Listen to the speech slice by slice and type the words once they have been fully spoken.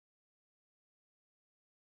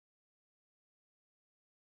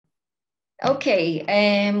Okay,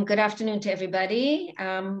 good afternoon to everybody.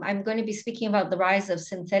 I'm going to be speaking about the rise of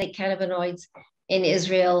synthetic cannabinoids in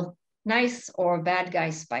Israel. Nice or bad guy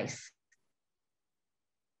spice?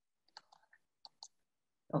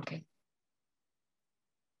 Okay.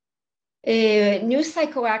 New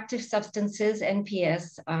psychoactive substances,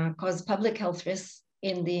 NPS, cause public health risks.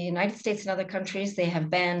 In the United States and other countries, they have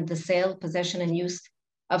banned the sale, possession, and use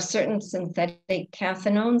of certain synthetic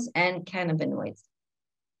cathinones and cannabinoids.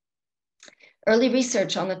 Early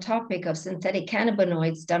research on the topic of synthetic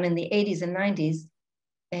cannabinoids done in the 80s and 90s,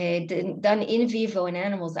 done in vivo in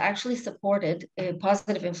animals, actually supported a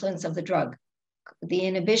positive influence of the drug. The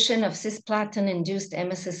inhibition of cisplatin-induced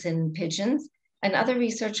emesis in pigeons, and other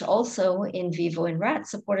research also in vivo in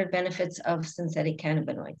rats supported benefits of synthetic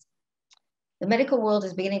cannabinoids. The medical world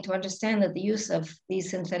is beginning to understand that the use of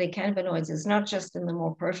these synthetic cannabinoids is not just in the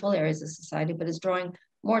more peripheral areas of society, but is drawing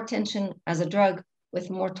more attention as a drug with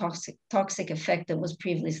more toxic effect than was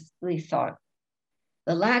previously thought.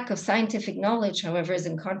 The lack of scientific knowledge, however, is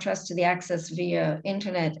in contrast to the access via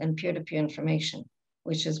internet and peer-to-peer information,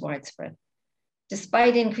 which is widespread.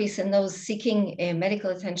 Despite increase in those seeking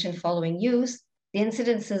medical attention following use, the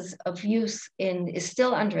incidences of use is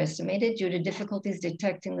still underestimated due to difficulties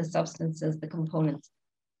detecting the substances, the components,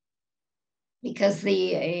 because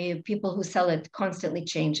the people who sell it constantly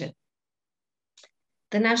change it.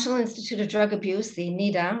 The National Institute of Drug Abuse, the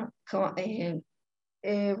NIDA,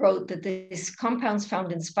 wrote that these compounds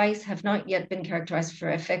found in spice have not yet been characterized for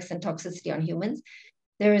effects and toxicity on humans.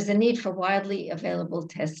 There is a need for widely available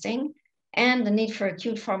testing and the need for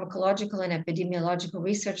acute pharmacological and epidemiological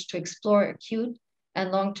research to explore acute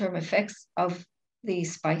and long-term effects of the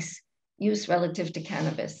spice use relative to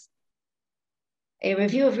cannabis. A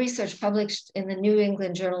review of research published in the New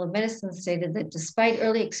England Journal of Medicine stated that despite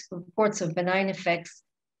early reports of benign effects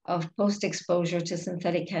of post-exposure to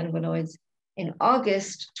synthetic cannabinoids, in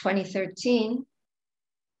August 2013,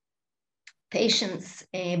 patients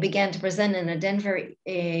began to present in a Denver,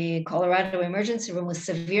 Colorado emergency room with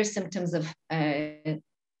severe symptoms of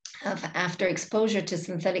after exposure to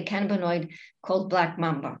synthetic cannabinoid called Black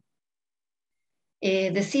Mamba.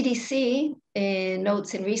 The CDC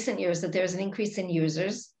notes in recent years that there's an increase in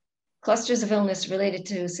users. Clusters of illness related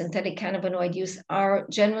to synthetic cannabinoid use are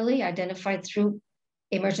generally identified through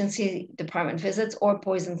emergency department visits or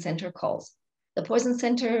poison center calls. The poison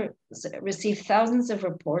center received thousands of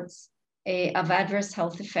reports of adverse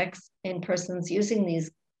health effects in persons using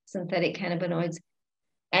these synthetic cannabinoids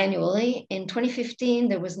annually. In 2015,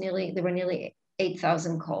 there were nearly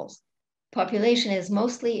 8,000 calls. Population is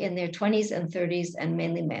mostly in their 20s and 30s and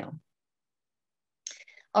mainly male.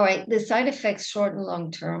 All right, the side effects, short and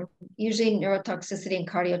long term, usually neurotoxicity and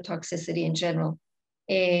cardiotoxicity in general,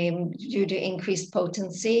 due to increased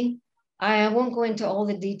potency. I won't go into all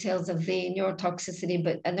the details of the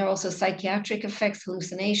neurotoxicity, and there are also psychiatric effects,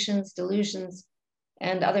 hallucinations, delusions,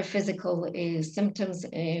 and other physical symptoms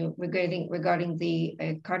regarding the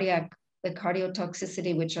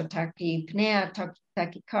cardiotoxicity, which are tachypnea,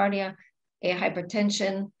 tachycardia,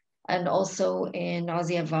 hypertension, and also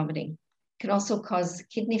nausea, vomiting. It can also cause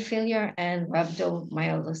kidney failure and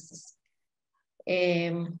rhabdomyolysis.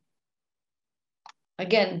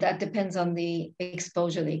 Again, that depends on the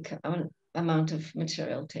exposure, the amount of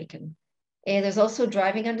material taken. There's also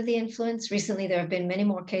driving under the influence. Recently, there have been many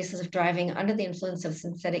more cases of driving under the influence of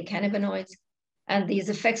synthetic cannabinoids. And these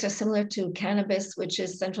effects are similar to cannabis, which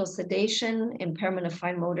is central sedation, impairment of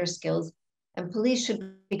fine motor skills, and police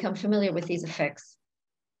should become familiar with these effects.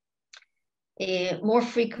 Most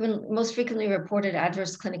frequently reported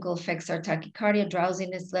adverse clinical effects are tachycardia,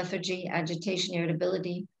 drowsiness, lethargy, agitation,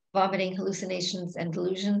 irritability, vomiting, hallucinations, and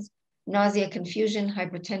delusions, nausea, confusion,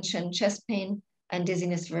 hypertension, chest pain, and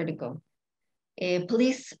dizziness, vertigo.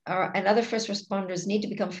 Police and other first responders need to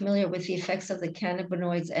become familiar with the effects of the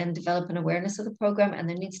cannabinoids and develop an awareness of the program, and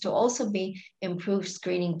there needs to also be improved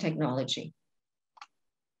screening technology.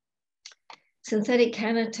 Synthetic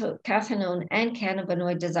cathinone and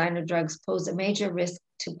cannabinoid designer drugs pose a major risk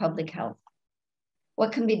to public health.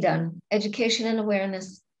 What can be done? Education and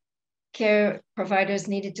awareness. Care providers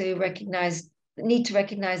need to recognize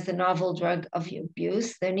the novel drug of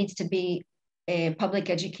abuse. There needs to be public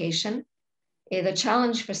education. The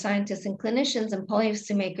challenge for scientists and clinicians and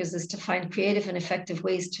policymakers is to find creative and effective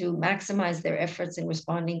ways to maximize their efforts in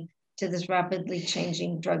responding to this rapidly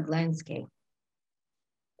changing drug landscape.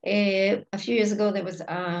 A few years ago, there was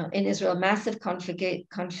in Israel massive confiscation,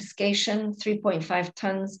 3.5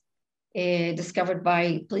 tons discovered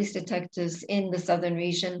by police detectives in the southern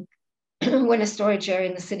region when a storage area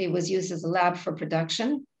in the city was used as a lab for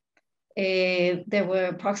production. There were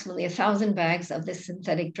approximately 1,000 bags of this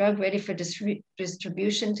synthetic drug ready for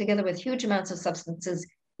distribution, together with huge amounts of substances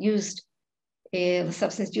used, the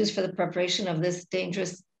substance used for the preparation of this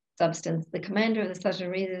dangerous substance. The commander of the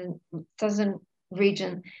southern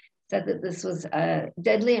region said that this was a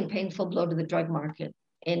deadly and painful blow to the drug market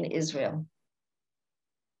in Israel.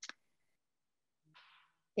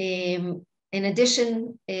 In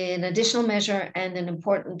addition, an additional measure and an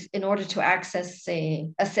important, in order to assess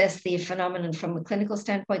the phenomenon from a clinical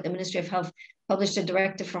standpoint, the Ministry of Health published a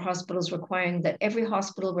directive for hospitals requiring that every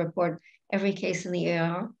hospital report every case in the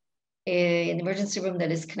ER, in the emergency room,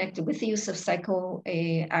 that is connected with the use of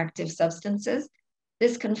psychoactive substances.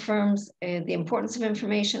 This confirms the importance of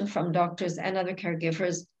information from doctors and other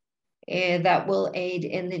caregivers that will aid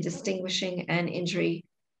in the distinguishing an injury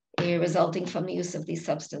resulting from the use of these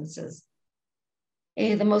substances.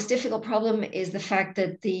 The most difficult problem is the fact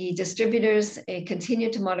that the distributors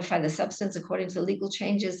continue to modify the substance according to the legal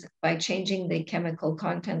changes by changing the chemical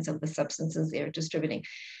contents of the substances they're distributing.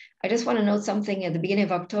 I just want to note something. At the beginning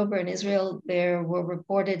of October in Israel, there were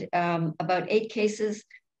reported about 8 cases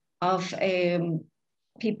of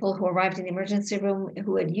people who arrived in the emergency room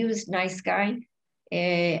who had used Nice Guy,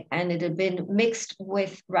 and it had been mixed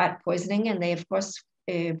with rat poisoning, and they, of course,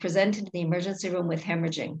 presented in the emergency room with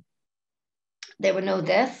hemorrhaging. There were no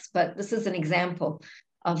deaths, but this is an example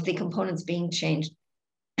of the components being changed.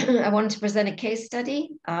 I wanted to present a case study.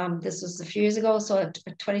 This was a few years ago. So a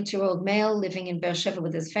 22-year-old male living in Beersheba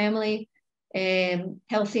with his family,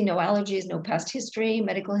 healthy, no allergies, no past history,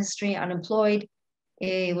 medical history, unemployed.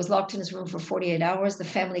 He was locked in his room for 48 hours. The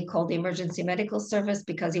family called the emergency medical service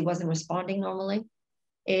because he wasn't responding normally.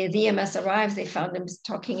 The EMS arrives. They found him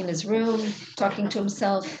talking in his room, talking to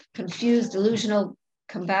himself, confused, delusional,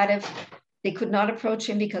 combative. They could not approach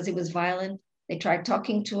him because he was violent. They tried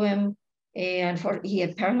talking to him, and he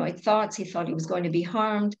had paranoid thoughts. He thought he was going to be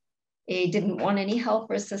harmed. He didn't want any help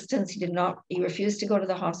or assistance. He refused to go to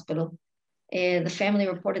the hospital. The family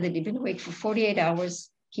reported that he'd been awake for 48 hours.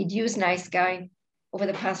 He'd used Nice Guy over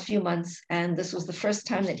the past few months, and this was the first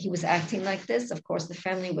time that he was acting like this. Of course, the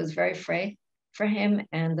family was very afraid for him,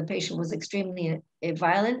 and the patient was extremely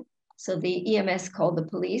violent. So the EMS called the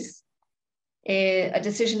police. A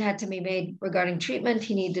decision had to be made regarding treatment.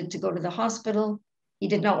 He needed to go to the hospital. He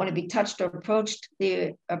did not want to be touched or approached.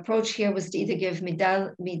 The approach here was to either give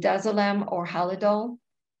midazolam or Halidol.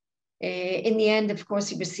 In the end, of course,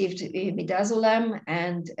 he received midazolam,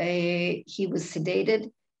 and he was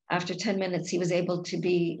sedated. After 10 minutes, he was able to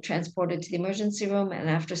be transported to the emergency room, and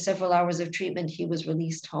after several hours of treatment, he was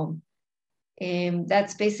released home.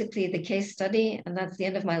 That's basically the case study, and that's the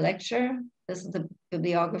end of my lecture. This is the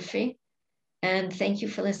bibliography. And thank you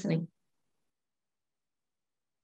for listening.